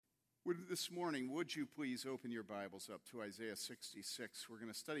This morning, would you please open your Bibles up to Isaiah 66? We're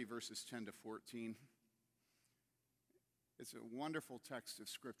going to study verses 10 to 14. It's a wonderful text of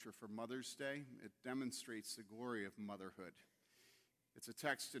Scripture for Mother's Day. It demonstrates the glory of motherhood. It's a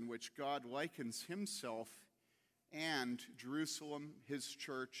text in which God likens himself and Jerusalem, his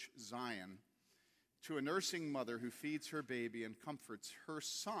church, Zion, to a nursing mother who feeds her baby and comforts her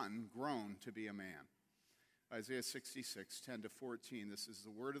son grown to be a man. Isaiah 66, 10 to 14, this is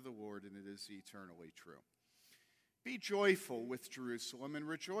the word of the Lord, and it is eternally true. Be joyful with Jerusalem and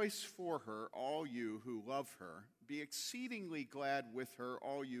rejoice for her, all you who love her. Be exceedingly glad with her,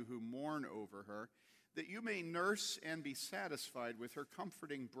 all you who mourn over her, that you may nurse and be satisfied with her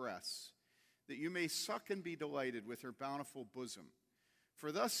comforting breasts, that you may suck and be delighted with her bountiful bosom.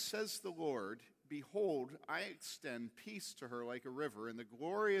 For thus says the Lord, behold, I extend peace to her like a river, and the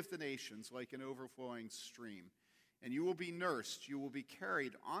glory of the nations like an overflowing stream. And you will be nursed, you will be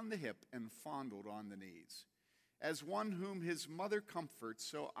carried on the hip and fondled on the knees. As one whom his mother comforts,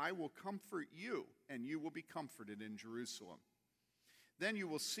 so I will comfort you, and you will be comforted in Jerusalem. Then you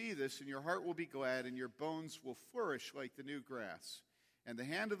will see this, and your heart will be glad, and your bones will flourish like the new grass. And the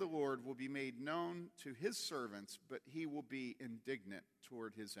hand of the Lord will be made known to his servants, but he will be indignant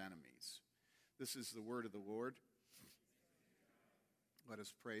toward his enemies. This is the word of the Lord. Let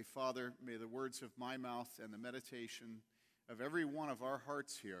us pray. Father, may the words of my mouth and the meditation of every one of our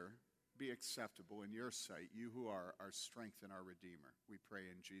hearts here be acceptable in your sight, you who are our strength and our Redeemer. We pray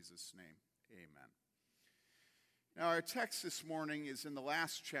in Jesus' name. Amen. Now, our text this morning is in the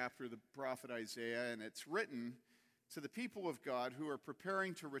last chapter of the prophet Isaiah, and it's written to the people of God who are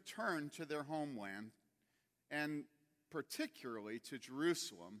preparing to return to their homeland, and particularly to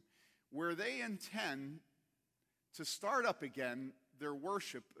Jerusalem, where they intend to start up again their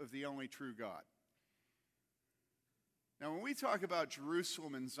worship of the only true God. Now, when we talk about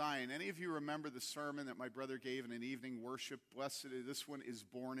Jerusalem and Zion, any of you remember the sermon that my brother gave in an evening worship? Blessed, this one is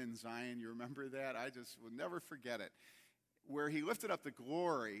born in Zion. You remember that? I just will never forget it. Where he lifted up the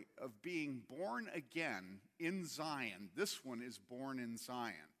glory of being born again in Zion. This one is born in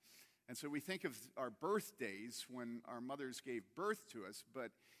Zion. And so we think of our birthdays when our mothers gave birth to us,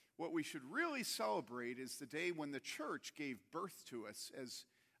 but what we should really celebrate is the day when the church gave birth to us as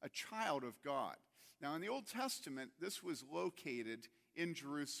a child of God. Now, in the Old Testament, this was located in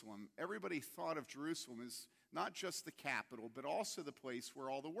Jerusalem. Everybody thought of Jerusalem as not just the capital, but also the place where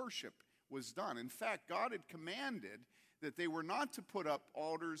all the worship was done. In fact, God had commanded that they were not to put up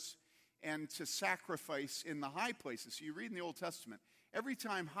altars and to sacrifice in the high places. So you read in the Old Testament, every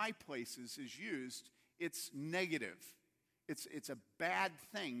time high places is used, it's negative. It's a bad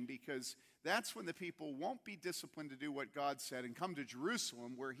thing because that's when the people won't be disciplined to do what God said and come to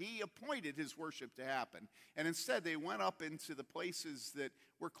Jerusalem where he appointed his worship to happen. And instead they went up into the places that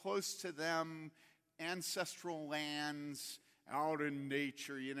were close to them, ancestral lands, out in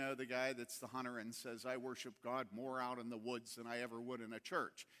nature. You know, the guy that's the hunter and says, I worship God more out in the woods than I ever would in a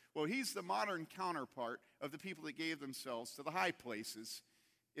church. Well, he's the modern counterpart of the people that gave themselves to the high places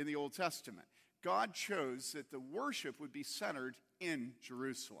in the Old Testament. God chose that the worship would be centered in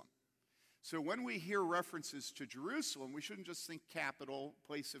Jerusalem. So when we hear references to Jerusalem, we shouldn't just think capital,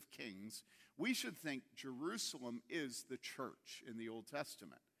 place of kings. We should think Jerusalem is the church in the Old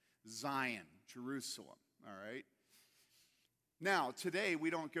Testament. Zion, Jerusalem, all right? Now, today we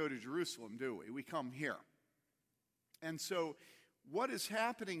don't go to Jerusalem, do we? We come here. And so what is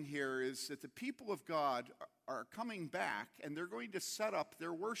happening here is that the people of God are coming back and they're going to set up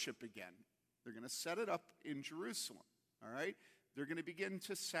their worship again. They're going to set it up in Jerusalem, all right? They're going to begin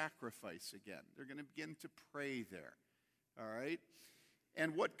to sacrifice again. They're going to begin to pray there, all right?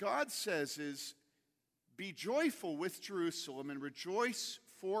 And what God says is, be joyful with Jerusalem and rejoice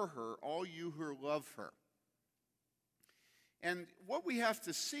for her, all you who love her. And what we have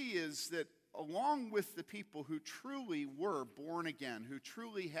to see is that along with the people who truly were born again, who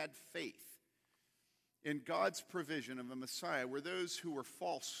truly had faith in God's provision of a Messiah, were those who were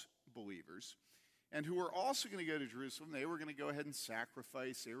false believers and who were also going to go to Jerusalem. They were going to go ahead and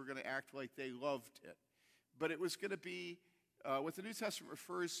sacrifice. They were going to act like they loved it. But it was going to be what the New Testament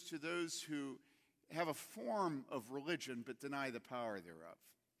refers to those who have a form of religion but deny the power thereof.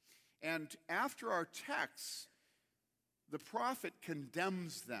 And after our text, the prophet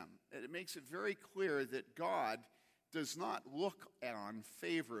condemns them. It makes it very clear that God does not look on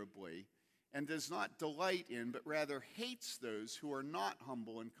favorably and does not delight in, but rather hates those who are not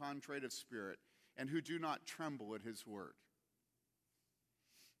humble and contrite of spirit and who do not tremble at his word.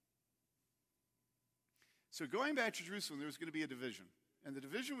 So going back to Jerusalem, there was going to be a division. And the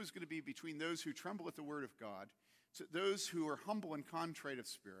division was going to be between those who tremble at the word of God, to those who are humble and contrite of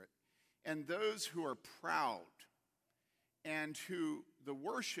spirit, and those who are proud, and who the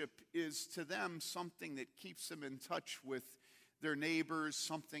worship is to them something that keeps them in touch with their neighbors,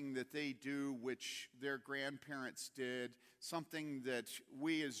 something that they do which their grandparents did, something that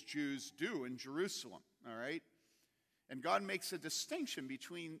we as Jews do in Jerusalem, all right? And God makes a distinction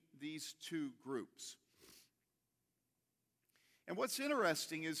between these two groups. And what's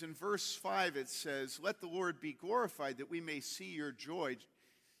interesting is in verse 5 it says, "Let the Lord be glorified that we may see your joy."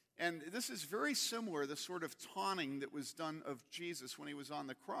 And this is very similar, the sort of taunting that was done of Jesus when he was on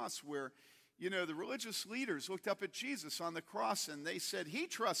the cross, where, the religious leaders looked up at Jesus on the cross and they said, "He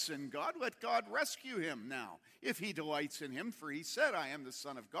trusts in God. Let God rescue him now, if he delights in him, for he said, 'I am the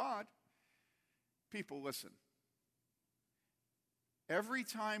Son of God.'" People, listen. Every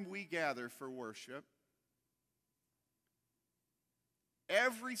time we gather for worship,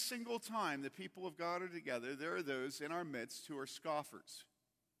 every single time the people of God are together, there are those in our midst who are scoffers.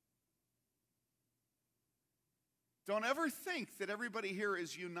 Don't ever think that everybody here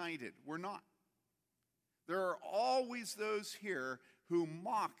is united. We're not. There are always those here who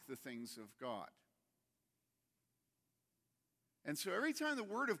mock the things of God. And so every time the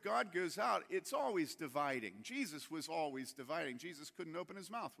word of God goes out, it's always dividing. Jesus was always dividing. Jesus couldn't open his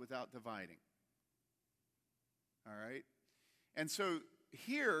mouth without dividing. All right? And so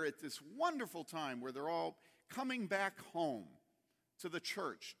here at this wonderful time where they're all coming back home to the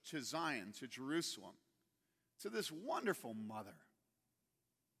church, to Zion, to Jerusalem, to this wonderful mother,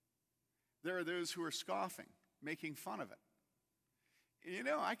 there are those who are scoffing, making fun of it.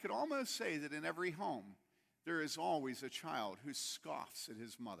 I could almost say that in every home, there is always a child who scoffs at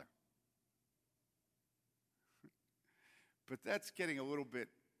his mother. But that's getting a little bit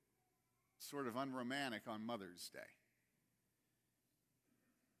sort of unromantic on Mother's Day.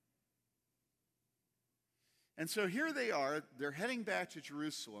 And so here they are, they're heading back to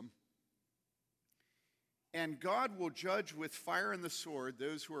Jerusalem, and God will judge with fire and the sword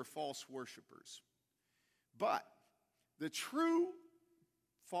those who are false worshipers. But the true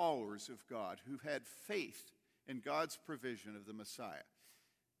followers of God who had faith in God's provision of the Messiah,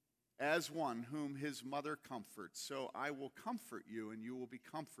 as one whom his mother comforts, so I will comfort you and you will be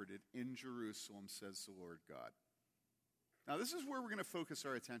comforted in Jerusalem, says the Lord God. Now this is where we're going to focus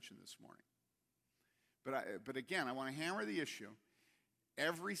our attention this morning. But again, I want to hammer the issue.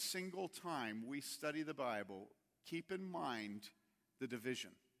 Every single time we study the Bible, keep in mind the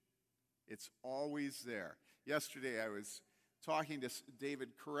division. It's always there. Yesterday I was talking to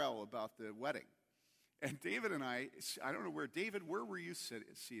David Carell about the wedding. And David and I don't know where, David, where were you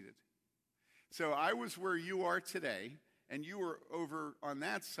seated? So I was where you are today, and you were over on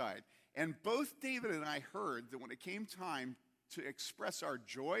that side. And both David and I heard that when it came time to express our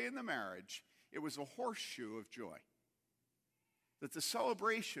joy in the marriage, it was a horseshoe of joy. That the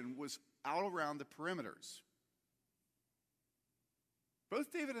celebration was out around the perimeters.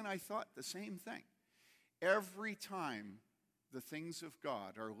 Both David and I thought the same thing. Every time the things of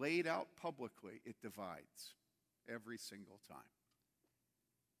God are laid out publicly, it divides. Every single time.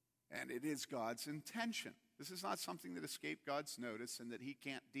 And it is God's intention. This is not something that escaped God's notice and that he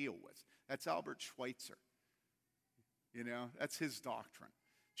can't deal with. That's Albert Schweitzer. That's his doctrine.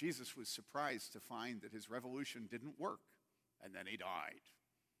 Jesus was surprised to find that his revolution didn't work. And then he died.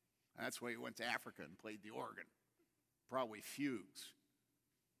 And that's why he went to Africa and played the organ. Probably fugues.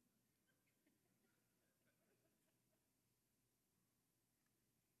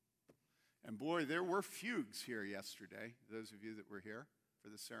 And boy, there were fugues here yesterday, those of you that were here for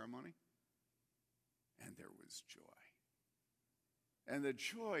the ceremony. And there was joy. And the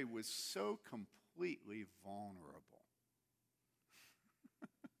joy was so completely vulnerable.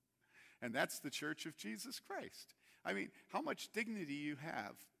 And that's the Church of Jesus Christ. I mean, how much dignity you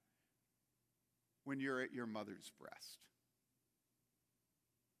have when you're at your mother's breast.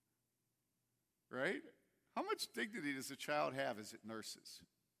 Right? How much dignity does a child have as it nurses?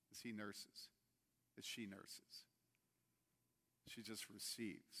 As he nurses? As she nurses? She just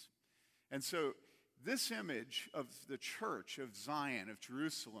receives. And so this image of the church of Zion, of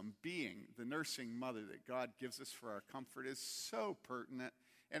Jerusalem, being the nursing mother that God gives us for our comfort is so pertinent,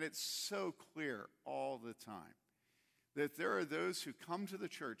 and it's so clear all the time. That there are those who come to the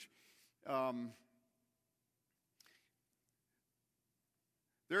church. There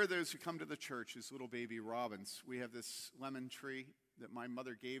are those who come to the church as little baby robins. We have this lemon tree that my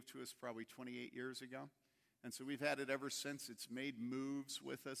mother gave to us probably 28 years ago. And so we've had it ever since. It's made moves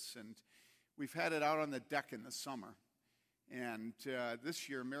with us, and we've had it out on the deck in the summer. And this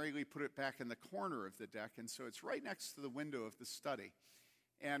year, Mary Lee put it back in the corner of the deck, and so it's right next to the window of the study.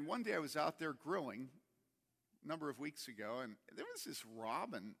 And one day I was out there grilling a number of weeks ago, and there was this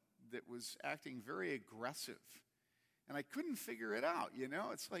robin that was acting very aggressive. And I couldn't figure it out, you know.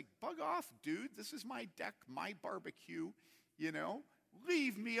 It's like, bug off, dude. This is my deck, my barbecue, you know.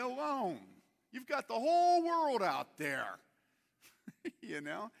 Leave me alone. You've got the whole world out there, you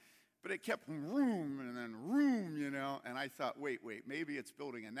know. But it kept room and then room, you know. And I thought, wait, maybe it's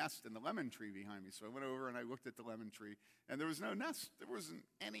building a nest in the lemon tree behind me. So I went over and I looked at the lemon tree, and there was no nest. There wasn't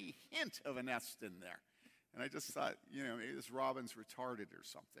any hint of a nest in there. And I just thought, you know, maybe this robin's retarded or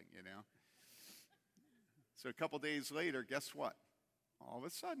something, you know. So a couple days later, guess what? All of a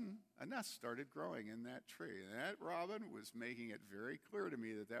sudden, a nest started growing in that tree. And that robin was making it very clear to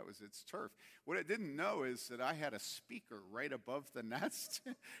me that that was its turf. What it didn't know is that I had a speaker right above the nest,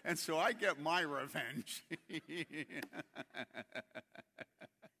 and so I get my revenge.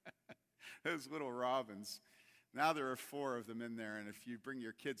 Those little robins. Now there are 4 of them in there, and if you bring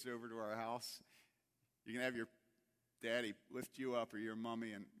your kids over to our house, you can have your daddy lift you up or your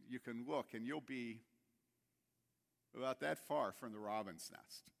mommy, and you can look, and you'll be about that far from the robin's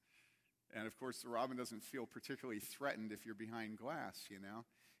nest. And of course, the robin doesn't feel particularly threatened if you're behind glass, you know.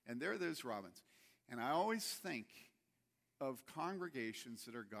 And there are those robins. And I always think of congregations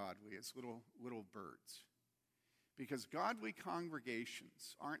that are godly as little birds. Because godly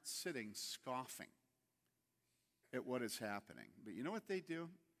congregations aren't sitting scoffing at what is happening. But you know what they do?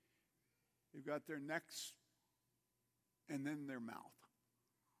 They've got their necks and then their mouth.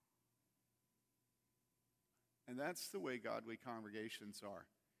 And that's the way godly congregations are.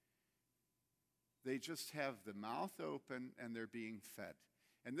 They just have the mouth open and they're being fed.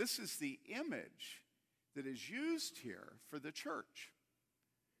 And this is the image that is used here for the church,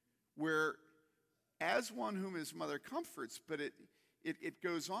 where as one whom his mother comforts, but it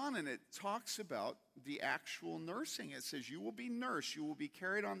goes on and it talks about the actual nursing. It says, you will be nursed, you will be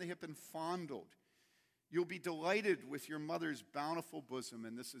carried on the hip and fondled. You'll be delighted with your mother's bountiful bosom,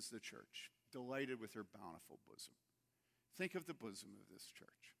 and this is the church. Delighted with her bountiful bosom. Think of the bosom of this church.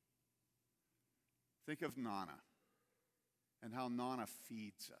 Think of Nana and how Nana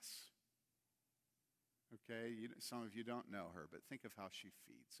feeds us. Okay, some of you don't know her, but think of how she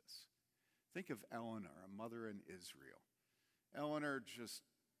feeds us. Think of Eleanor, a mother in Israel. Eleanor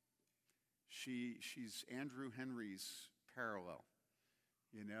she's Andrew Henry's parallel.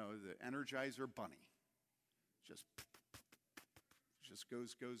 You know, the Energizer Bunny. Just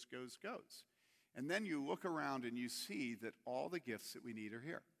goes. And then you look around and you see that all the gifts that we need are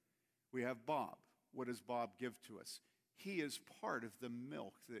here. We have Bob. What does Bob give to us? He is part of the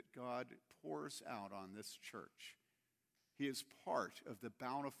milk that God pours out on this church. He is part of the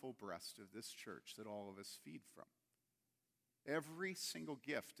bountiful breast of this church that all of us feed from. Every single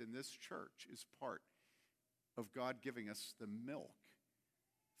gift in this church is part of God giving us the milk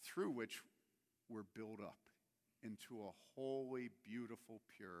through which we're built up into a holy, beautiful,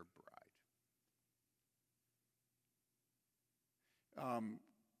 pure bride.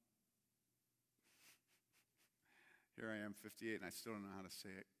 Here I am, 58, and I still don't know how to say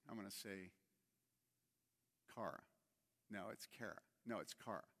it. I'm going to say Cara. No, it's Kara. No, it's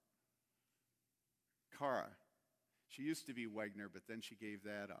Cara. Cara. She used to be Wegner, but then she gave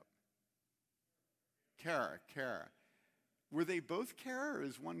that up. Kara. Were they both Kara, or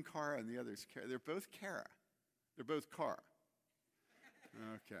is one Cara and the other's Kara? They're both Kara. They're both Cara.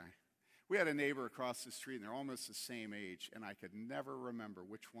 Okay. We had a neighbor across the street, and they're almost the same age, and I could never remember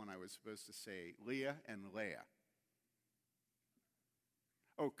which one I was supposed to say, Leah and Leah.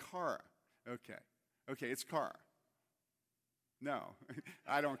 Oh, Cara. Okay, it's Cara. No,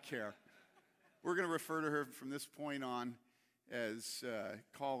 I don't care. We're going to refer to her from this point on as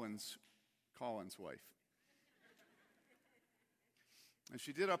Colin's wife. And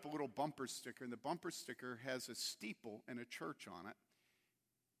she did up a little bumper sticker, and the bumper sticker has a steeple and a church on it.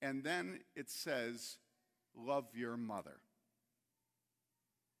 And then it says, love your mother.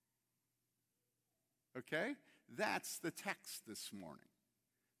 Okay? That's the text this morning.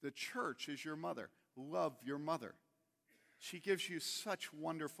 The church is your mother. Love your mother. She gives you such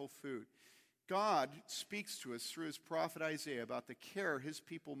wonderful food. God speaks to us through his prophet Isaiah about the care his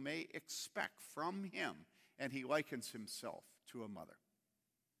people may expect from him, and he likens himself to a mother.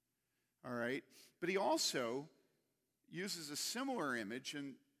 All right? But he also uses a similar image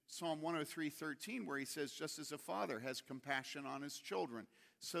in Psalm 103:13, where he says, just as a father has compassion on his children,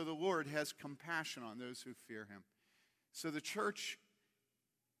 so the Lord has compassion on those who fear him. So the church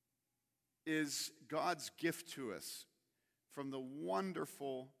is God's gift to us from the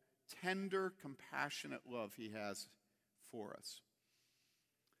wonderful, tender, compassionate love he has for us.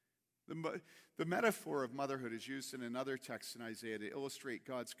 The metaphor of motherhood is used in another text in Isaiah to illustrate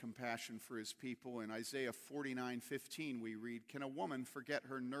God's compassion for his people. In Isaiah 49:15, we read, "Can a woman forget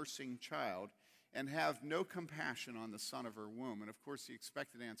her nursing child and have no compassion on the son of her womb?" And of course, the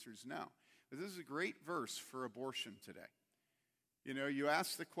expected answer is no. But this is a great verse for abortion today. You know, you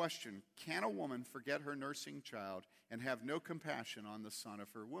ask the question, can a woman forget her nursing child and have no compassion on the son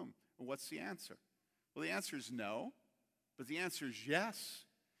of her womb? Well, what's the answer? Well, the answer is no, but the answer is yes.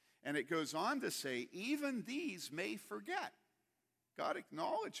 And it goes on to say, even these may forget. God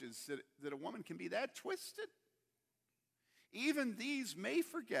acknowledges that a woman can be that twisted. Even these may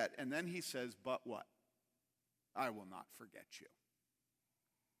forget. And then he says, but what? I will not forget you.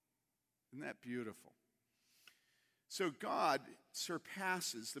 Isn't that beautiful? So God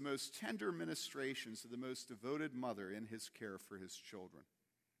surpasses the most tender ministrations of the most devoted mother in his care for his children.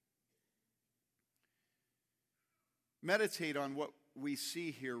 Meditate on what we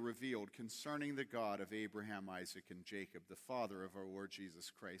see here revealed concerning the God of Abraham, Isaac, and Jacob, the Father of our Lord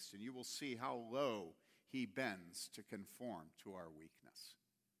Jesus Christ, and you will see how low he bends to conform to our weakness.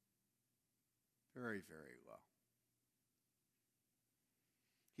 Very, very low.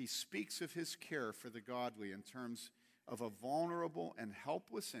 He speaks of his care for the godly in terms of a vulnerable and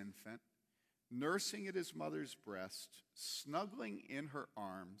helpless infant, nursing at his mother's breast, snuggling in her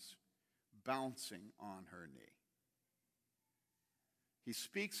arms, bouncing on her knee. He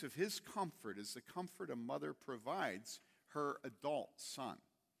speaks of his comfort as the comfort a mother provides her adult son.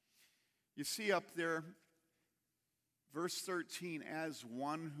 You see up there, verse 13, as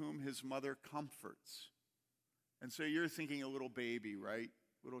one whom his mother comforts. And so you're thinking a little baby, right?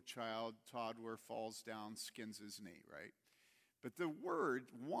 Little child, toddler, falls down, skins his knee, right? But the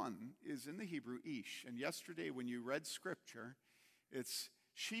word one is in the Hebrew ish. And yesterday when you read scripture, it's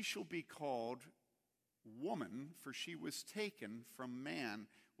she shall be called woman, for she was taken from man.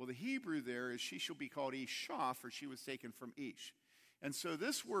 Well, the Hebrew there is she shall be called Isha, for she was taken from Ish. And so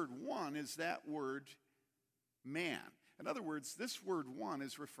this word one is that word man. In other words, this word one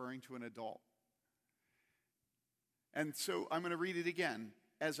is referring to an adult. And so I'm going to read it again.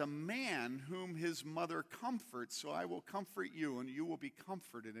 As a man whom his mother comforts, so I will comfort you, and you will be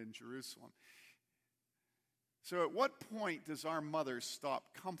comforted in Jerusalem. So at what point does our mother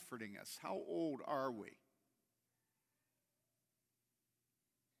stop comforting us? How old are we?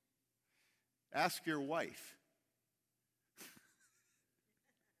 Ask your wife.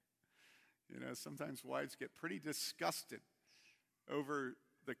 You know, sometimes wives get pretty disgusted over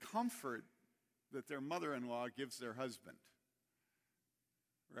the comfort that their mother-in-law gives their husband.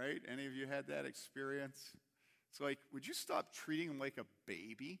 Right? Any of you had that experience? It's like, would you stop treating him like a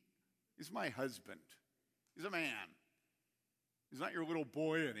baby? He's my husband. He's a man. He's not your little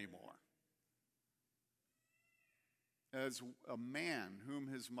boy anymore. As a man whom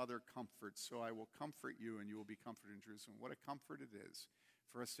his mother comforts, so I will comfort you and you will be comforted in Jerusalem. What a comfort it is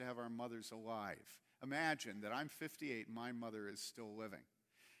for us to have our mothers alive. Imagine that I'm 58 and my mother is still living.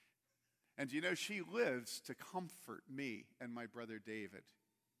 And you know, she lives to comfort me and my brother David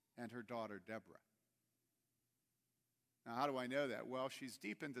and her daughter Deborah. Now, how do I know that? Well, she's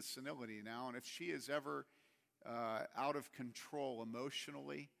deep into senility now, and if she is ever out of control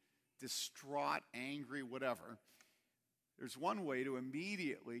emotionally, distraught, angry, whatever, there's one way to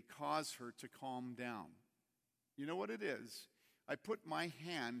immediately cause her to calm down. You know what it is? I put my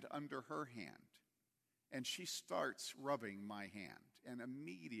hand under her hand, and she starts rubbing my hand, and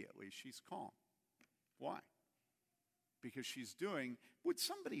immediately she's calm. Why? Because she's doing, would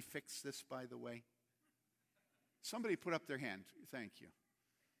somebody fix this, by the way? Somebody put up their hand. Thank you.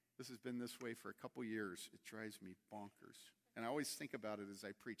 This has been this way for a couple years. It drives me bonkers. And I always think about it as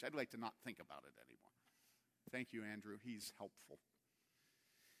I preach. I'd like to not think about it anymore. Thank you, Andrew. He's helpful.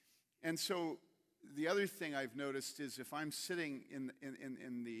 And so the other thing I've noticed is if I'm sitting in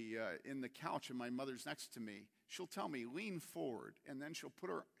the couch and my mother's next to me, she'll tell me, lean forward, and then she'll put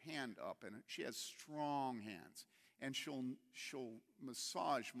her hand up, and she has strong hands, and she'll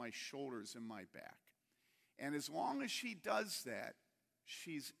massage my shoulders and my back. And as long as she does that,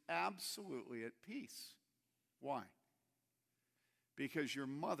 she's absolutely at peace. Why? Because your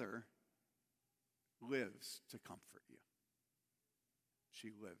mother lives to comfort you. She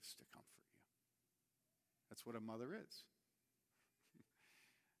lives to comfort you. That's what a mother is.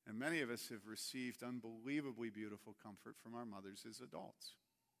 And many of us have received unbelievably beautiful comfort from our mothers as adults.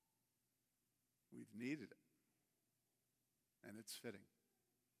 We've needed it. And it's fitting.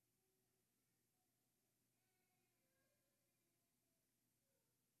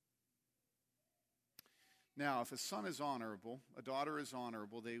 Now, if a son is honorable, a daughter is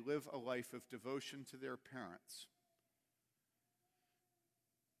honorable, they live a life of devotion to their parents.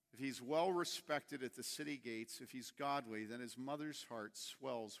 If he's well respected at the city gates, if he's godly, then his mother's heart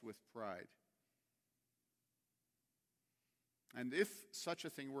swells with pride. And if such a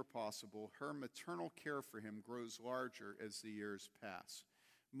thing were possible, her maternal care for him grows larger as the years pass.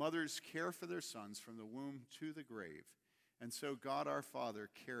 Mothers care for their sons from the womb to the grave, and so God our Father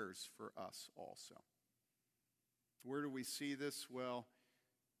cares for us also. Where do we see this? Well,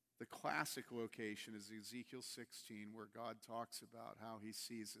 the classic location is Ezekiel 16, where God talks about how he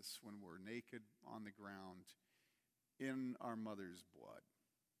sees us when we're naked on the ground in our mother's blood.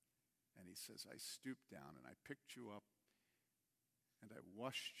 And he says, I stooped down and I picked you up and I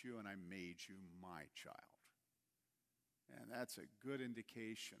washed you and I made you my child. And that's a good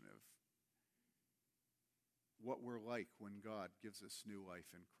indication of what we're like when God gives us new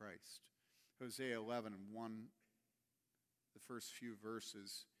life in Christ. Hosea 11:1, the first few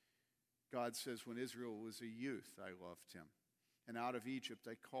verses, God says, when Israel was a youth, I loved him. And out of Egypt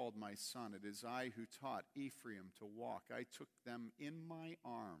I called my son. It is I who taught Ephraim to walk. I took them in my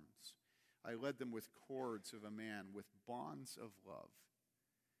arms. I led them with cords of a man, with bonds of love.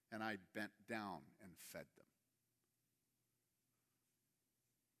 And I bent down and fed them.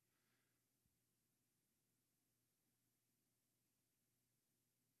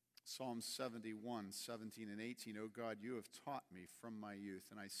 Psalm 71, 17 and 18, O God, you have taught me from my youth,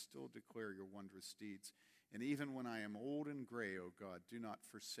 and I still declare your wondrous deeds. And even when I am old and gray, O God, do not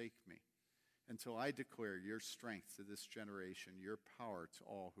forsake me, until I declare your strength to this generation, your power to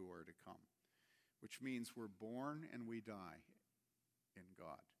all who are to come. Which means we're born and we die in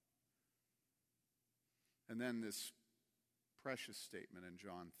God. And then this precious statement in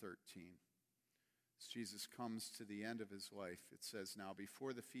John 13. As Jesus comes to the end of his life, it says, now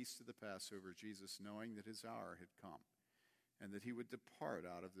before the feast of the Passover, Jesus, knowing that his hour had come, and that he would depart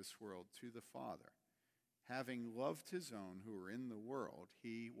out of this world to the Father, having loved his own who were in the world,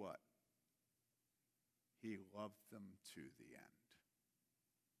 he what? He loved them to the end.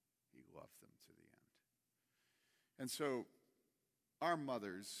 He loved them to the end. And so our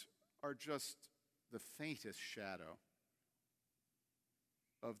mothers are just the faintest shadow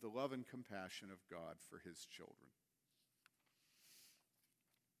of the love and compassion of God for his children.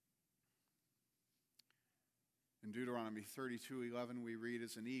 In Deuteronomy 32:11, we read,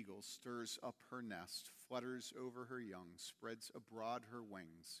 as an eagle stirs up her nest, flutters over her young, spreads abroad her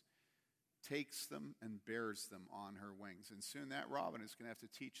wings, takes them and bears them on her wings. And soon that robin is going to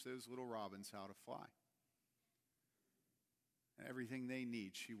have to teach those little robins how to fly. And everything they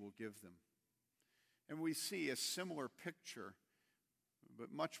need, she will give them. And we see a similar picture,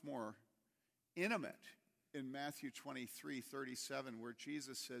 but much more intimate, in Matthew 23:37, where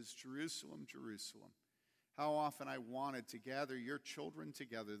Jesus says, Jerusalem, Jerusalem, how often I wanted to gather your children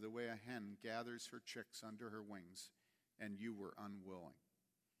together the way a hen gathers her chicks under her wings, and you were unwilling.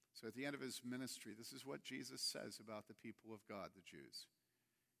 So at the end of his ministry, this is what Jesus says about the people of God, the Jews.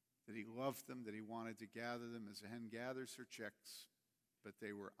 That he loved them, that he wanted to gather them as a hen gathers her chicks, but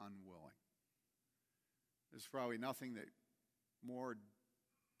they were unwilling. There's probably nothing that more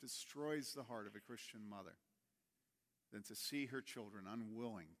destroys the heart of a Christian mother than to see her children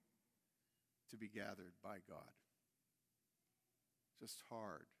unwilling to be gathered by God. Just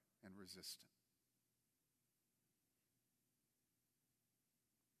hard and resistant.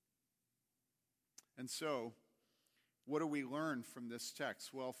 And so, what do we learn from this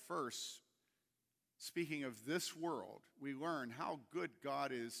text? Well, first, speaking of this world, we learn how good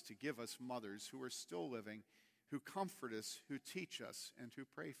God is to give us mothers who are still living, who comfort us, who teach us, and who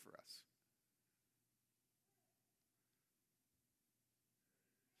pray for us.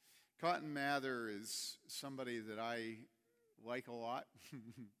 Cotton Mather is somebody that I like a lot,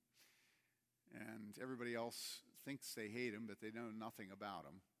 and everybody else thinks they hate him, but they know nothing about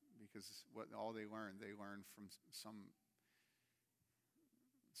him, because all they learned from some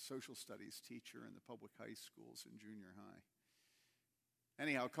social studies teacher in the public high schools and junior high.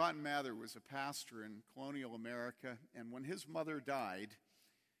 Anyhow, Cotton Mather was a pastor in colonial America, and when his mother died,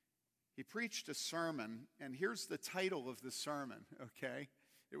 he preached a sermon, and here's the title of the sermon, okay?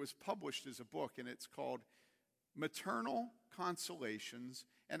 It was published as a book, and it's called Maternal Consolations,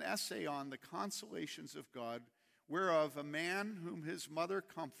 an essay on the consolations of God, whereof a man whom his mother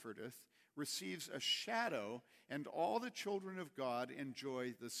comforteth receives a shadow, and all the children of God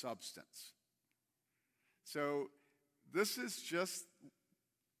enjoy the substance. So this is just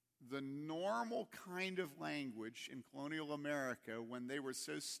the normal kind of language in colonial America when they were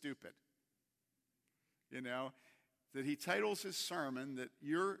so stupid. You know, that he titles his sermon that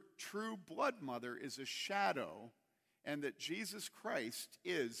your true blood mother is a shadow and that Jesus Christ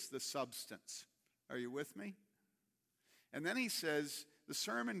is the substance. Are you with me? And then he says the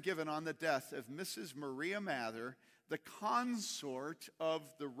sermon given on the death of Mrs. Maria Mather, the consort of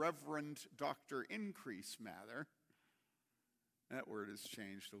the Reverend Dr. Increase Mather. That word has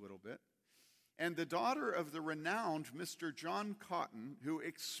changed a little bit. And the daughter of the renowned Mr. John Cotton, who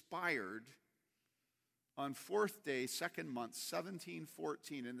expired on 4th day, 2nd month,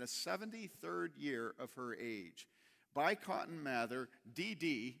 1714, in the 73rd year of her age, by Cotton Mather,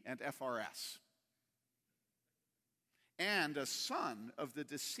 D.D. and F.R.S., and a son of the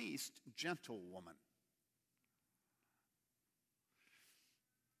deceased gentlewoman.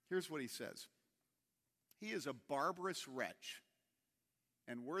 Here's what he says. He is a barbarous wretch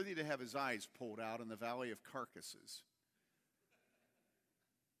and worthy to have his eyes pulled out in the valley of carcasses,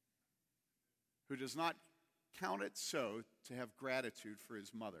 who does not count it so to have gratitude for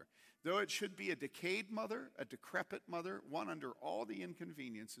his mother, though it should be a decayed mother, a decrepit mother, one under all the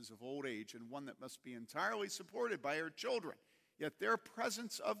inconveniences of old age, and one that must be entirely supported by her children. Yet their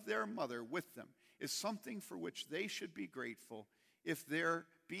presence of their mother with them is something for which they should be grateful, if there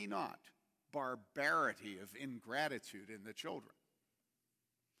be not barbarity of ingratitude in the children.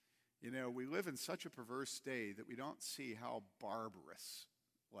 You know, we live in such a perverse day that we don't see how barbarous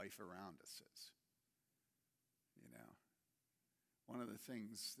life around us is. You know, one of the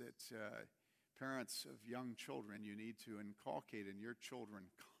things that parents of young children, you need to inculcate in your children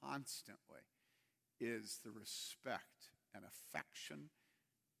constantly is the respect and affection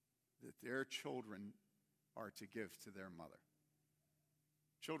that their children are to give to their mother.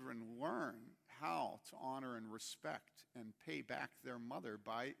 Children learn how to honor and respect and pay back their mother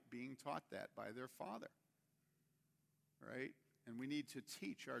by being taught that by their father, right? And we need to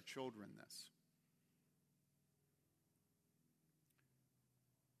teach our children this.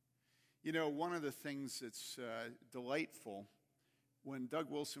 You know, one of the things that's delightful, when Doug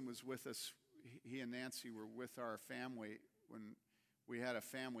Wilson was with us, he and Nancy were with our family when we had a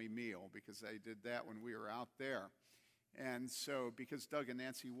family meal, because I did that when we were out there. And so, because Doug and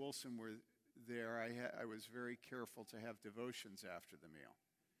Nancy Wilson were there, I was very careful to have devotions after the meal.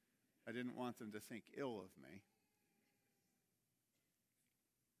 I didn't want them to think ill of me.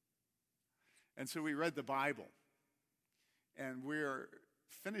 And so we read the Bible. And we're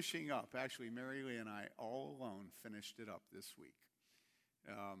finishing up. Actually, Mary Lee and I all alone finished it up this week,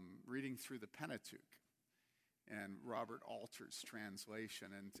 reading through the Pentateuch and Robert Alter's translation.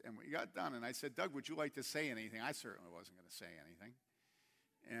 And we got done, and I said, Doug, would you like to say anything? I certainly wasn't going to say anything.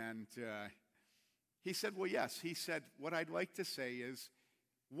 And he said, well, yes. He said, what I'd like to say is,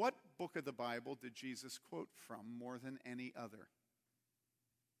 what book of the Bible did Jesus quote from more than any other?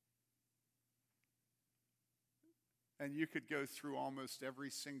 And you could go through almost every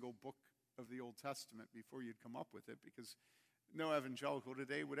single book of the Old Testament before you'd come up with it, because no evangelical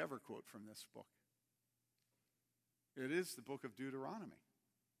today would ever quote from this book. It is the book of Deuteronomy.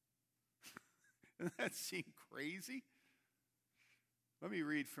 Doesn't that seem crazy? Let me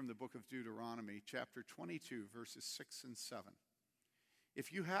read from the book of Deuteronomy, chapter 22, verses 6 and 7.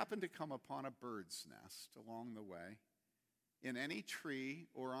 If you happen to come upon a bird's nest along the way, in any tree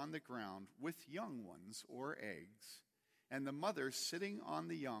or on the ground, with young ones or eggs, and the mother sitting on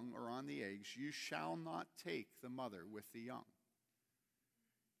the young or on the eggs, you shall not take the mother with the young.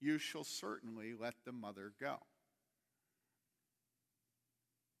 You shall certainly let the mother go.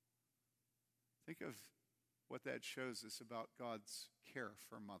 Think of what that shows us about God's care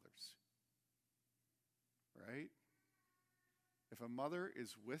for mothers, right? If a mother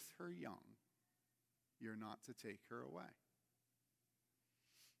is with her young, you're not to take her away.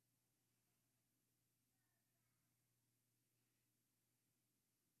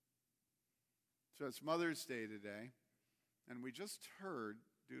 So it's Mother's Day today, and we just heard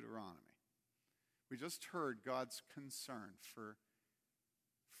Deuteronomy. We just heard God's concern for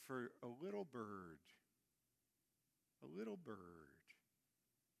a little bird. A little bird.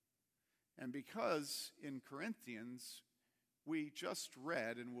 And because in Corinthians, we just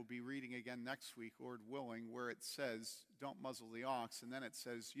read, and we'll be reading again next week, Lord willing, where it says, don't muzzle the ox, and then it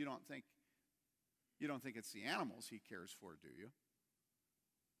says, you don't think it's the animals he cares for, do you?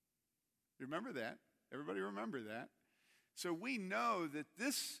 Remember that? Everybody remember that? So we know that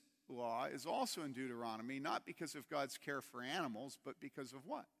this law is also in Deuteronomy, not because of God's care for animals, but because of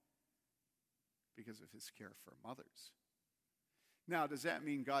what? Because of his care for mothers. Now, does that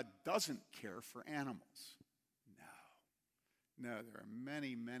mean God doesn't care for animals? No. No, there are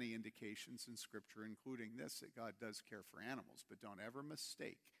many, many indications in Scripture, including this, that God does care for animals, but don't ever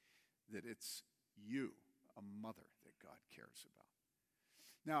mistake that it's you, a mother, that God cares about.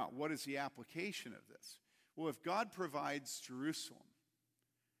 Now, what is the application of this? Well, if God provides Jerusalem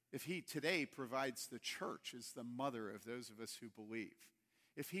if he today provides the church as the mother of those of us who believe,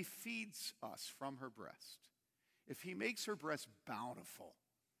 if he feeds us from her breast, if he makes her breast bountiful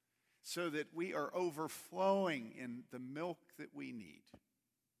so that we are overflowing in the milk that we need,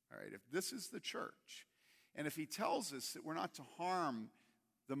 all right, if this is the church, and if he tells us that we're not to harm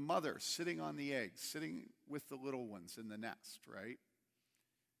the mother sitting on the eggs, sitting with the little ones in the nest, right?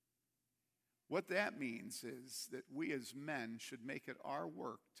 What that means is that we as men should make it our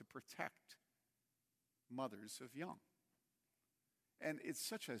work to protect mothers of young. And it's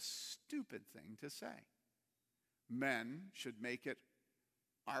such a stupid thing to say. Men should make it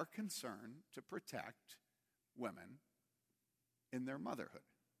our concern to protect women in their motherhood,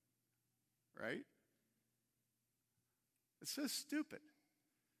 right? It's so stupid.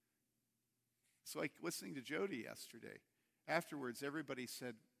 It's like listening to Jody yesterday. Afterwards, everybody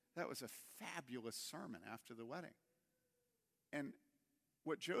said, that was a fabulous sermon after the wedding. And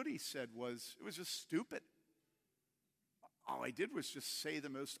what Jody said was, it was just stupid. All I did was just say the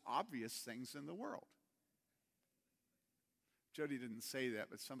most obvious things in the world. Jody didn't say that,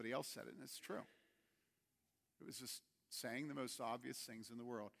 but somebody else said it, and it's true. It was just saying the most obvious things in the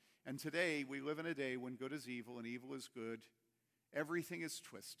world. And today, we live in a day when good is evil and evil is good. Everything is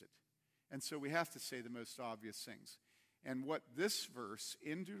twisted. And so we have to say the most obvious things. And what this verse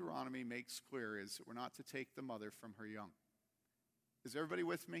in Deuteronomy makes clear is that we're not to take the mother from her young. Is everybody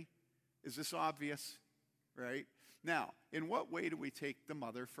with me? Is this obvious? Right? Now, in what way do we take the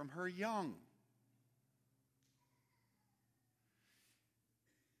mother from her young?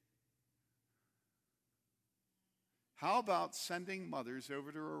 How about sending mothers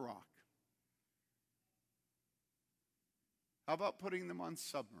over to Iraq? How about putting them on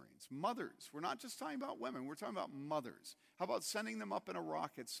submarines? Mothers. We're not just talking about women. We're talking about mothers. How about sending them up in a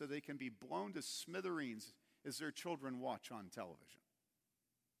rocket so they can be blown to smithereens as their children watch on television?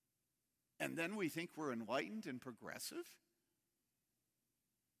 And then we think we're enlightened and progressive?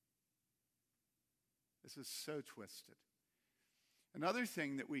 This is so twisted. Another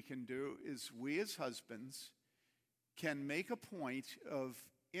thing that we can do is we as husbands can make a point of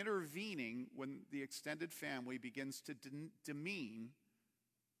intervening when the extended family begins to demean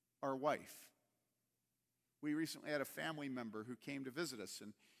our wife. We recently had a family member who came to visit us,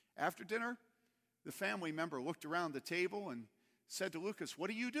 and after dinner, the family member looked around the table and said to Lucas, "What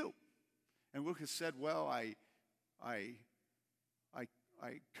do you do?" And Lucas said, "Well, I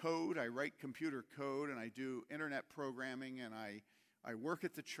code, I write computer code, and I do internet programming, and I work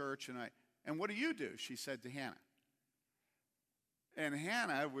at the church, and what do you do?" she said to Hannah. And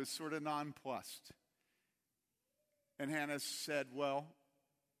Hannah was sort of nonplussed. And Hannah said, "Well,"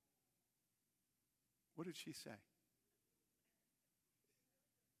 what did she say?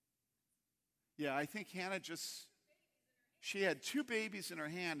 Yeah, I think Hannah she had 2 babies in her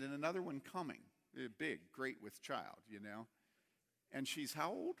hand and another one coming. Big, great with child, you know. And she's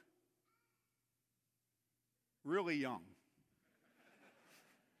how old? Really young.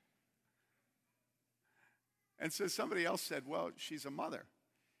 And so somebody else said, "Well, she's a mother."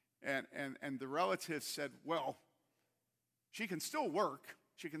 And the relative said, "Well, she can still work.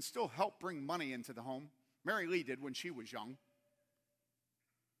 She can still help bring money into the home. Mary Lee did when she was young."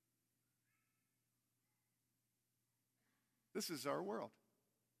 This is our world.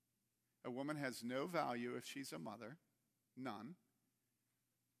 A woman has no value if she's a mother, none.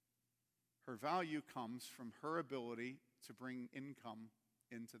 Her value comes from her ability to bring income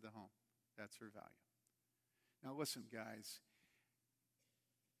into the home. That's her value. Now listen, guys.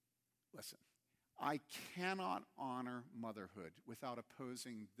 Listen. I cannot honor motherhood without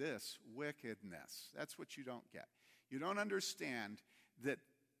opposing this wickedness. That's what you don't get. You don't understand that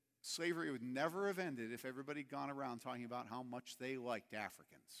slavery would never have ended if everybody had gone around talking about how much they liked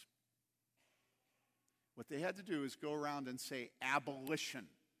Africans. What they had to do is go around and say abolition.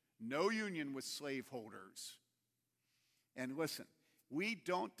 No union with slaveholders. And listen, we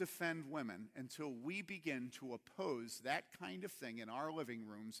don't defend women until we begin to oppose that kind of thing in our living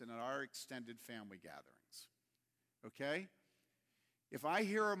rooms and at our extended family gatherings. Okay? If I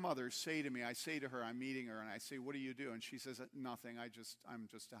hear a mother say to me, I say to her, I'm meeting her, and I say, "What do you do?" And she says, "Nothing, I'm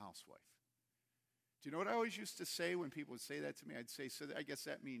just a housewife." Do you know what I always used to say when people would say that to me? I'd say, "So I guess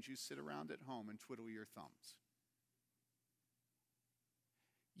that means you sit around at home and twiddle your thumbs."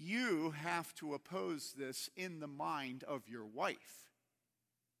 You have to oppose this in the mind of your wife,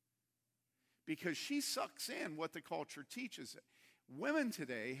 because she sucks in what the culture teaches it. Women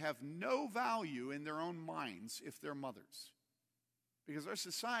today have no value in their own minds if they're mothers, because our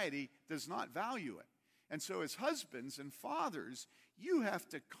society does not value it. And so as husbands and fathers, you have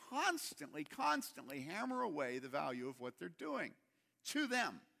to constantly hammer away the value of what they're doing to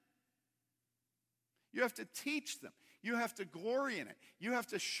them. You have to teach them. You have to glory in it. You have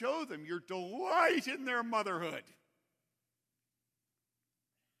to show them your delight in their motherhood.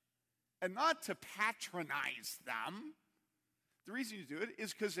 And not to patronize them. The reason you do it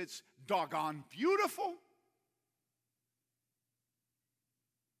is because it's doggone beautiful.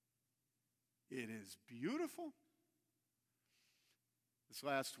 It is beautiful. This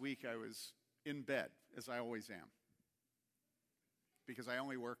last week I was in bed, as I always am, because I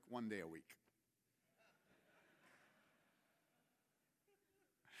only work one day a week.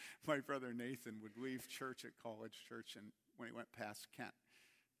 My brother Nathan would leave church at College Church, and when he went past Kent,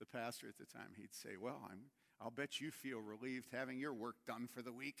 the pastor at the time, he'd say, well, I'll bet you feel relieved having your work done for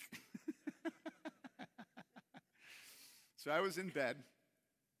the week. So I was in bed,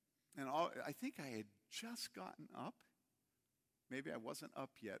 and I think I had just gotten up. Maybe I wasn't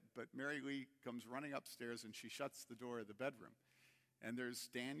up yet, but Mary Lee comes running upstairs, and she shuts the door of the bedroom. And there's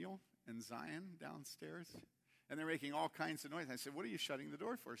Daniel and Zion downstairs, and they're making all kinds of noise. I said, what are you shutting the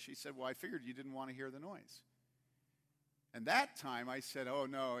door for? She said, well, I figured you didn't want to hear the noise. And that time I said, oh,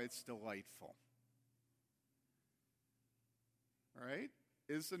 no, it's delightful. All right?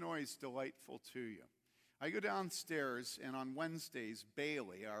 Is the noise delightful to you? I go downstairs, and on Wednesdays,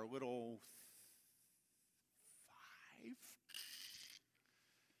 Bailey, our little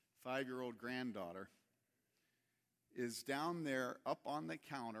five-year-old granddaughter, is down there up on the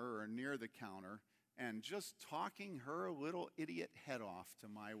counter or near the counter and just talking her little idiot head off to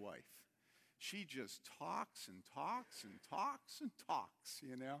my wife. She just talks and talks and talks and talks,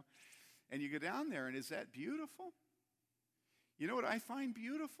 you know. And you go down there, and is that beautiful? You know what I find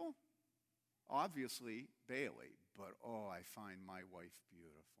beautiful? Obviously, Bailey, but oh, I find my wife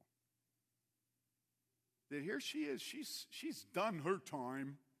beautiful. That here she is, she's done her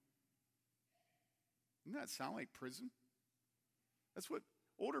time. Doesn't that sound like prison? That's what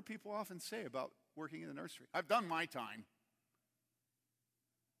older people often say about working in the nursery. I've done my time.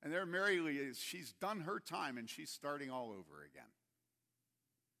 And there Mary Lee is, she's done her time and she's starting all over again.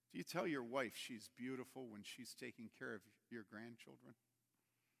 Do you tell your wife she's beautiful when she's taking care of your grandchildren?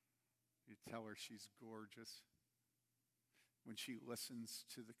 You tell her she's gorgeous when she listens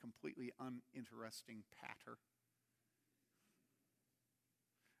to the completely uninteresting patter?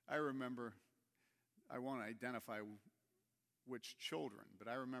 I remember, I won't identify which children, but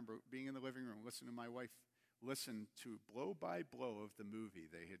I remember being in the living room listening to my wife listen to blow by blow of the movie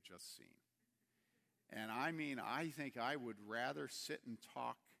they had just seen. And I mean, I think I would rather sit and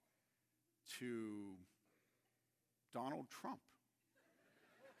talk to Donald Trump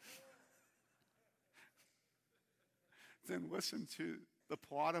than listen to the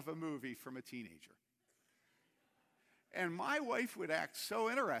plot of a movie from a teenager. And my wife would act so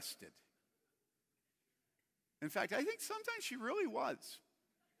interested. In fact, I think sometimes she really was.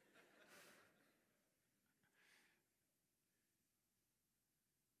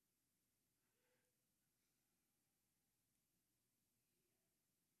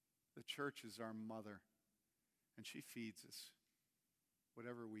 The church is our mother, and she feeds us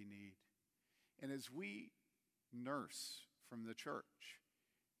whatever we need. And as we nurse from the church,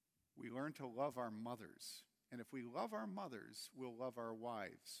 we learn to love our mothers. And if we love our mothers, we'll love our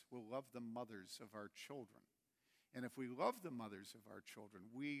wives. We'll love the mothers of our children. And if we love the mothers of our children,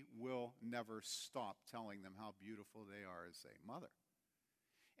 we will never stop telling them how beautiful they are as a mother.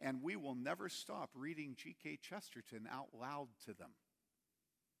 And we will never stop reading G.K. Chesterton out loud to them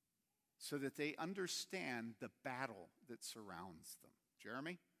so that they understand the battle that surrounds them.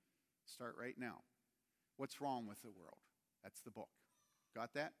 Jeremy, start right now. What's Wrong with the World? That's the book.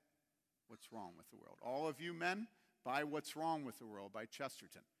 Got that? What's Wrong with the World? All of you men, buy What's Wrong with the World by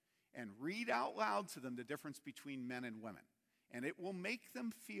Chesterton and read out loud to them the difference between men and women. And it will make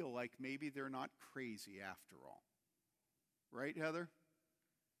them feel like maybe they're not crazy after all. Right, Heather?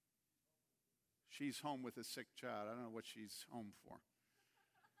 She's home with a sick child. I don't know what she's home for.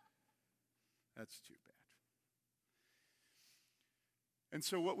 That's too bad. And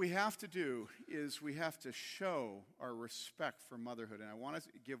so what we have to do is we have to show our respect for motherhood. And I want to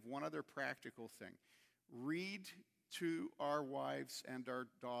give one other practical thing. Read to our wives and our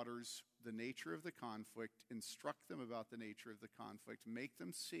daughters the nature of the conflict. Instruct them about the nature of the conflict. Make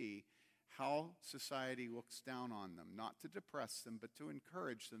them see how society looks down on them. Not to depress them, but to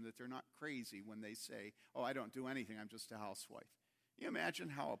encourage them that they're not crazy when they say, oh, I don't do anything, I'm just a housewife. Can you imagine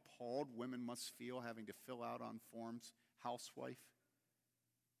how appalled women must feel having to fill out on forms, housewife?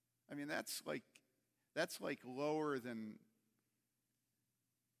 I mean, that's like lower than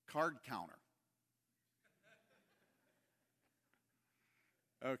card counter.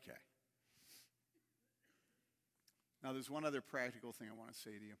 Okay. Now, there's one other practical thing I want to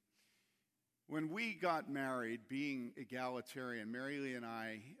say to you. When we got married, being egalitarian, Mary Lee and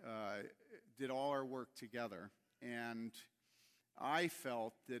I did all our work together, and I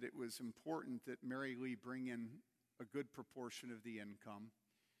felt that it was important that Mary Lee bring in a good proportion of the income.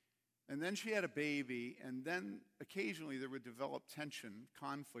 And then she had a baby, and then occasionally there would develop tension,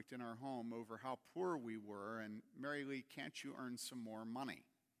 conflict in our home over how poor we were, and Mary Lee, can't you earn some more money?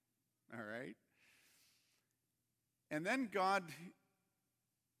 All right? And then God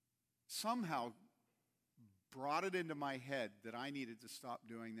somehow brought it into my head that I needed to stop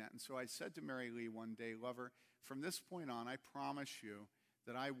doing that. And so I said to Mary Lee one day, lover, from this point on, I promise you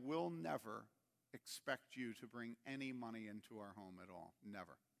that I will never expect you to bring any money into our home at all.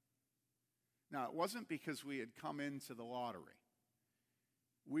 Never. Now, it wasn't because we had come into the lottery.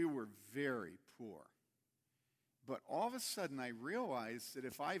 We were very poor. But all of a sudden, I realized that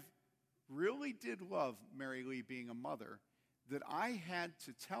if I really did love Mary Lee being a mother, that I had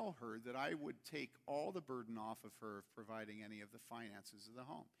to tell her that I would take all the burden off of her of providing any of the finances of the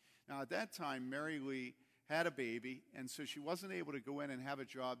home. Now, at that time, Mary Lee had a baby, and so she wasn't able to go in and have a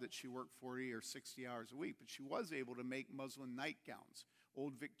job that she worked 40 or 60 hours a week, but she was able to make muslin nightgowns,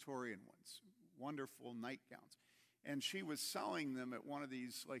 old Victorian ones, wonderful nightgowns. And she was selling them at one of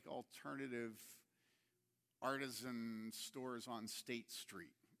these like alternative artisan stores on State Street,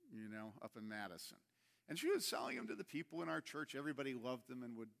 up in Madison. And she was selling them to the people in our church. Everybody loved them,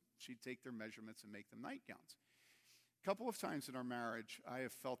 and she'd take their measurements and make them nightgowns. A couple of times in our marriage, I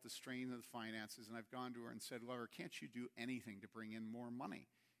have felt the strain of the finances, and I've gone to her and said, lover, can't you do anything to bring in more money?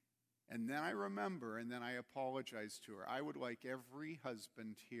 And then I remember, and then I apologized to her. I would like every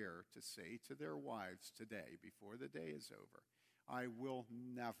husband here to say to their wives today, before the day is over, I will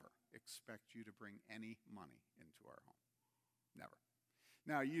never expect you to bring any money into our home. Never.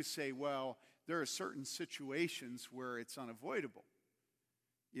 Now, you say, well, there are certain situations where it's unavoidable.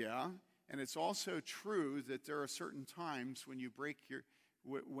 Yeah, and it's also true that there are certain times when you break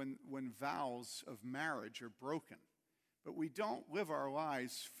when vows of marriage are broken. But we don't live our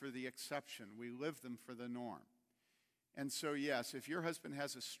lives for the exception. We live them for the norm. And so, yes, if your husband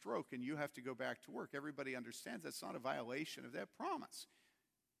has a stroke and you have to go back to work, everybody understands that's not a violation of that promise.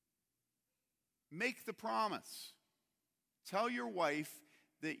 Make the promise. Tell your wife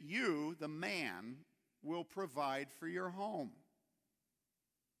that you, the man, will provide for your home.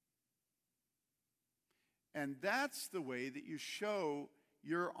 And that's the way that you show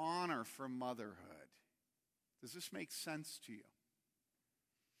your honor for motherhood. Does this make sense to you?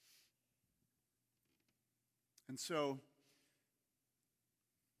 And so,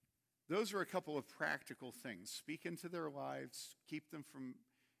 those are a couple of practical things. Speak into their lives. Keep them from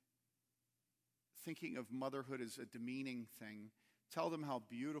thinking of motherhood as a demeaning thing. Tell them how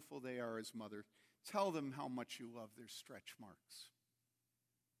beautiful they are as mothers. Tell them how much you love their stretch marks.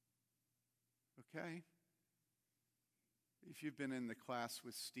 Okay? If you've been in the class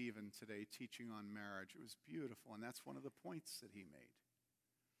with Stephen today teaching on marriage, it was beautiful, and that's one of the points that he made.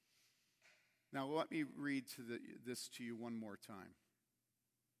 Now, let me read this to you one more time.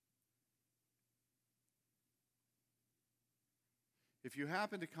 If you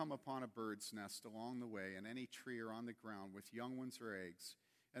happen to come upon a bird's nest along the way, in any tree or on the ground with young ones or eggs,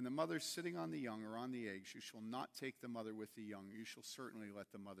 and the mother sitting on the young or on the eggs, you shall not take the mother with the young. You shall certainly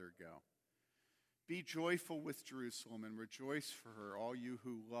let the mother go. Be joyful with Jerusalem and rejoice for her, all you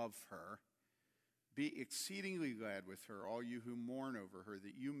who love her. Be exceedingly glad with her, all you who mourn over her,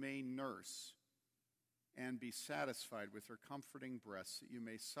 that you may nurse and be satisfied with her comforting breasts, that you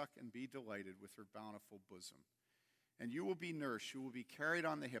may suck and be delighted with her bountiful bosom. And you will be nursed, you will be carried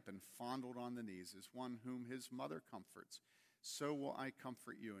on the hip and fondled on the knees, as one whom his mother comforts. So will I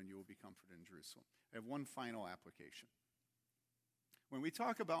comfort you, and you will be comforted in Jerusalem. I have one final application. When we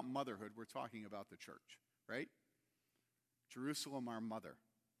talk about motherhood, we're talking about the church, right? Jerusalem, our mother,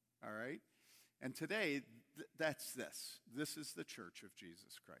 all right? And today, that's this. This is the church of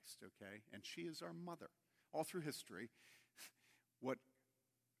Jesus Christ, okay? And she is our mother. All through history, what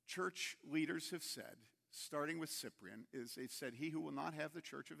church leaders have said, starting with Cyprian, is they've said, he who will not have the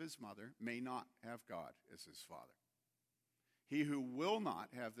church of his mother may not have God as his father. He who will not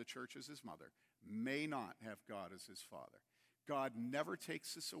have the church as his mother may not have God as his father. God never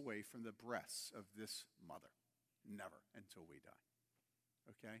takes us away from the breasts of this mother. Never, until we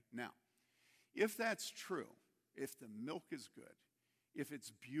die. Okay? Now, if that's true, if the milk is good, if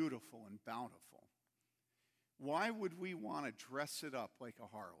it's beautiful and bountiful, why would we want to dress it up like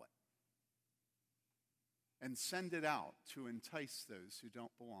a harlot and send it out to entice those who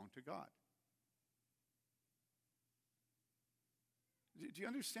don't belong to God? Do you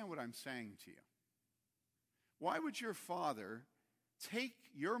understand what I'm saying to you? Why would your father take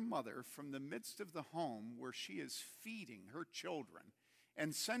your mother from the midst of the home where she is feeding her children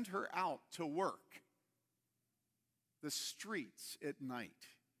and send her out to work the streets at night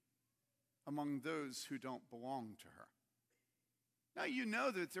among those who don't belong to her. Now, you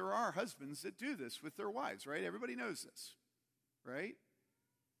know that there are husbands that do this with their wives, right? Everybody knows this, right?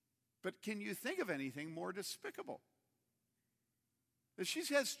 But can you think of anything more despicable? That she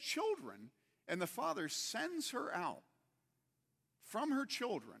has children, and the father sends her out from her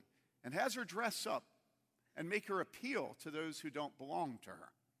children and has her dress up and make her appeal to those who don't belong to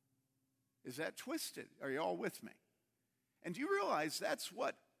her. Is that twisted? Are you all with me? And do you realize that's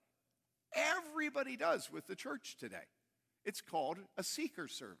what everybody does with the church today? It's called a seeker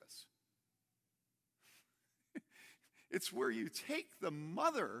service. It's where you take the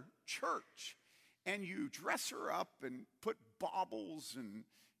mother church and you dress her up and put baubles and,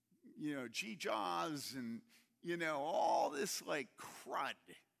 geegaws and, all this like crud,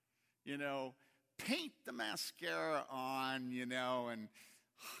 paint the mascara on, and,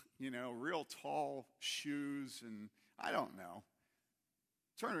 real tall shoes and I don't know.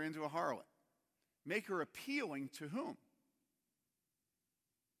 Turn her into a harlot. Make her appealing to whom?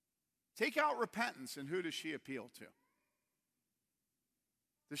 Take out repentance, and who does she appeal to?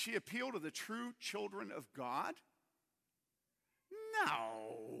 Does she appeal to the true children of God?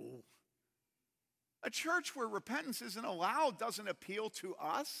 No. A church where repentance isn't allowed doesn't appeal to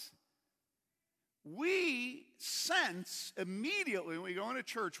us. We sense immediately when we go into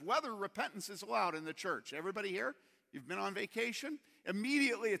church whether repentance is allowed in the church. Everybody here? You've been on vacation?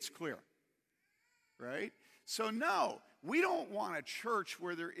 Immediately it's clear, right? So no, we don't want a church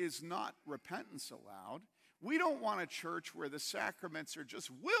where there is not repentance allowed. We don't want a church where the sacraments are just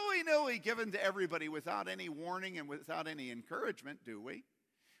willy-nilly given to everybody without any warning and without any encouragement, do we?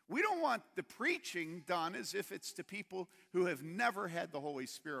 We don't want the preaching done as if it's to people who have never had the Holy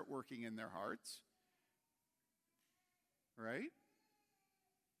Spirit working in their hearts, right?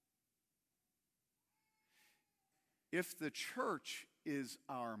 If the church is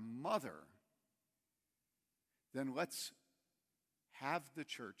our mother, then let's have the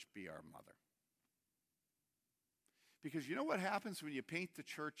church be our mother. Because you know what happens when you paint the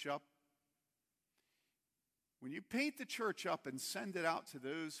church up? When you paint the church up and send it out to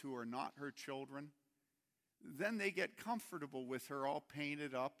those who are not her children, then they get comfortable with her all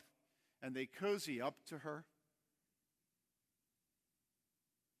painted up and they cozy up to her.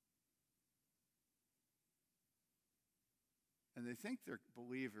 And they think they're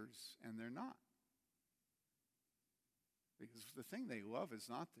believers and they're not. Because the thing they love is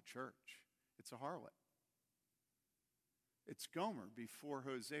not the church, it's a harlot. It's Gomer before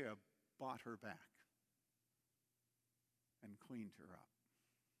Hosea bought her back and cleaned her up.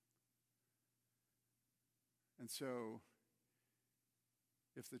 And so,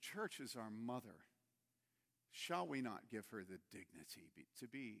 if the church is our mother, shall we not give her the dignity to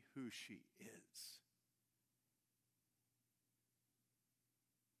be who she is?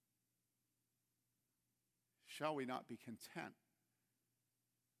 Shall we not be content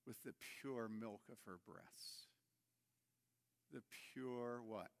with the pure milk of her breasts? The pure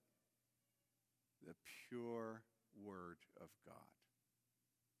what? The pure Word of God.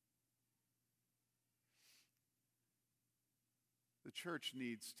 The church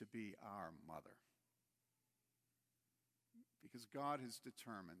needs to be our mother. Because God has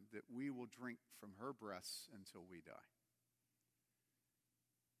determined that we will drink from her breasts until we die.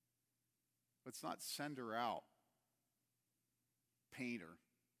 Let's not send her out, paint her,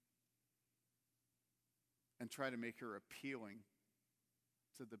 and try to make her appealing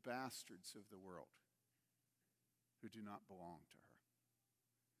to the bastards of the world who do not belong to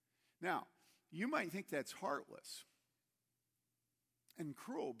her. Now, you might think that's heartless and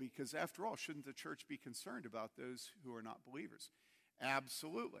cruel because, after all, shouldn't the church be concerned about those who are not believers?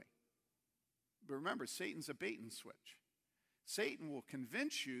 Absolutely. But remember, Satan's a bait and switch. Satan will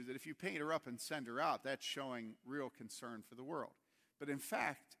convince you that if you paint her up and send her out, that's showing real concern for the world. But in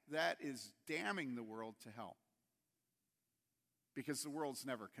fact, that is damning the world to hell. Because the world's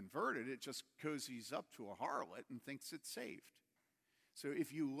never converted, it just cozies up to a harlot and thinks it's saved. So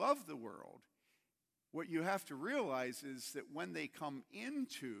if you love the world, what you have to realize is that when they come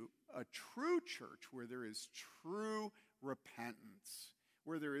into a true church where there is true repentance,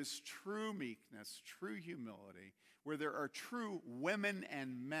 where there is true meekness, true humility, where there are true women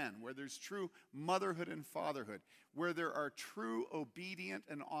and men, where there's true motherhood and fatherhood, where there are true obedient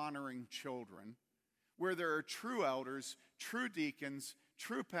and honoring children, where there are true elders, true deacons,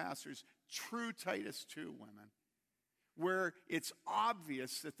 true pastors, true Titus II women, where it's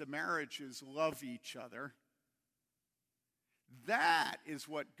obvious that the marriages love each other, That is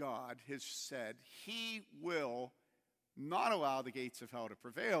what God has said he will not allow the gates of hell to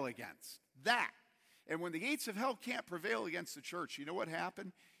prevail against. That. And when the gates of hell can't prevail against the church, you know what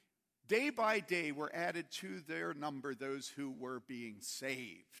happened? Day by day were added to their number those who were being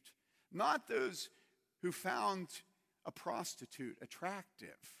saved. Not those who found a prostitute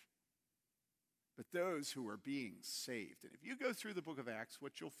attractive, but those who were being saved. And if you go through the book of Acts,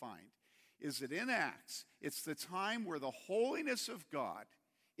 what you'll find is that in Acts, it's the time where the holiness of God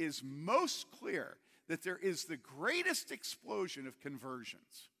is most clear, that there is the greatest explosion of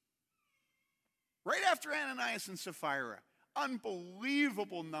conversions. Right after Ananias and Sapphira,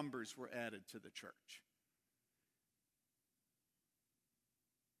 unbelievable numbers were added to the church.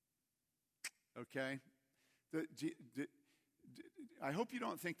 Okay? I hope you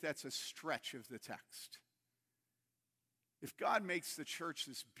don't think that's a stretch of the text. If God makes the church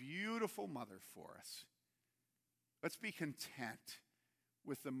this beautiful mother for us, let's be content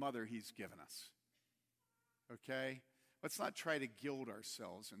with the mother he's given us. Okay? Let's not try to gild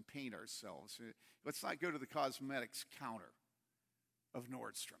ourselves and paint ourselves. Let's not go to the cosmetics counter of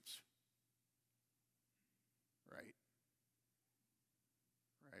Nordstrom's. Right?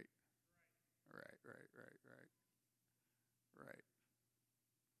 Right. Right.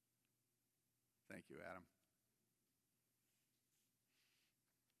 Thank you, Adam.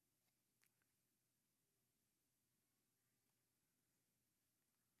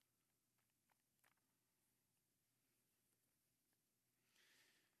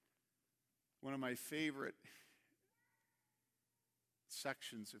 One of my favorite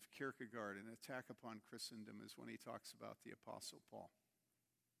sections of Kierkegaard in Attack Upon Christendom is when he talks about the Apostle Paul.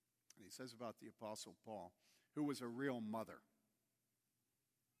 And he says about the Apostle Paul, who was a real mother.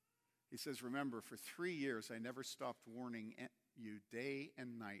 He says, remember, for 3 years I never stopped warning you day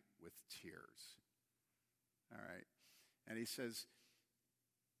and night with tears. All right. And he says,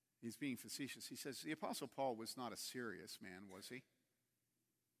 he's being facetious. He says, the Apostle Paul was not a serious man, was he?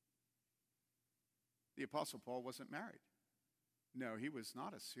 The Apostle Paul wasn't married. No, he was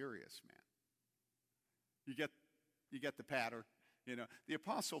not a serious man. You get the pattern. You know, the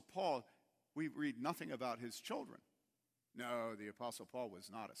Apostle Paul, we read nothing about his children. No, the Apostle Paul was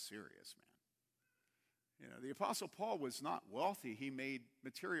not a serious man. You know, the Apostle Paul was not wealthy. He made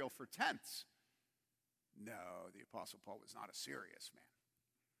material for tents. No, the Apostle Paul was not a serious man.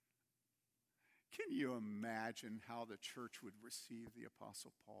 Can you imagine how the church would receive the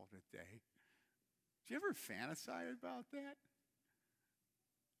Apostle Paul today? Do you ever fantasize about that?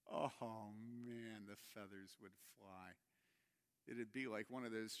 Oh, man, the feathers would fly. It'd be like one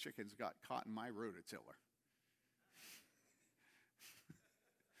of those chickens got caught in my rototiller.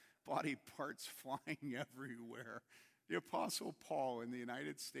 Body parts flying everywhere. The Apostle Paul in the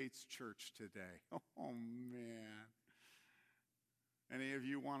United States church today. Oh, man. Any of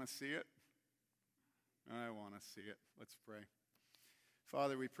you want to see it? I want to see it. Let's pray.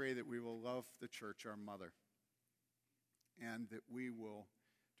 Father, we pray that we will love the church, our mother, and that we will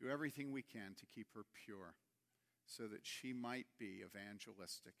do everything we can to keep her pure so that she might be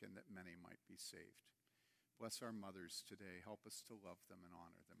evangelistic and that many might be saved. Bless our mothers today. Help us to love them and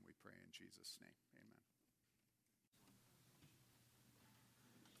honor them, we pray in Jesus' name.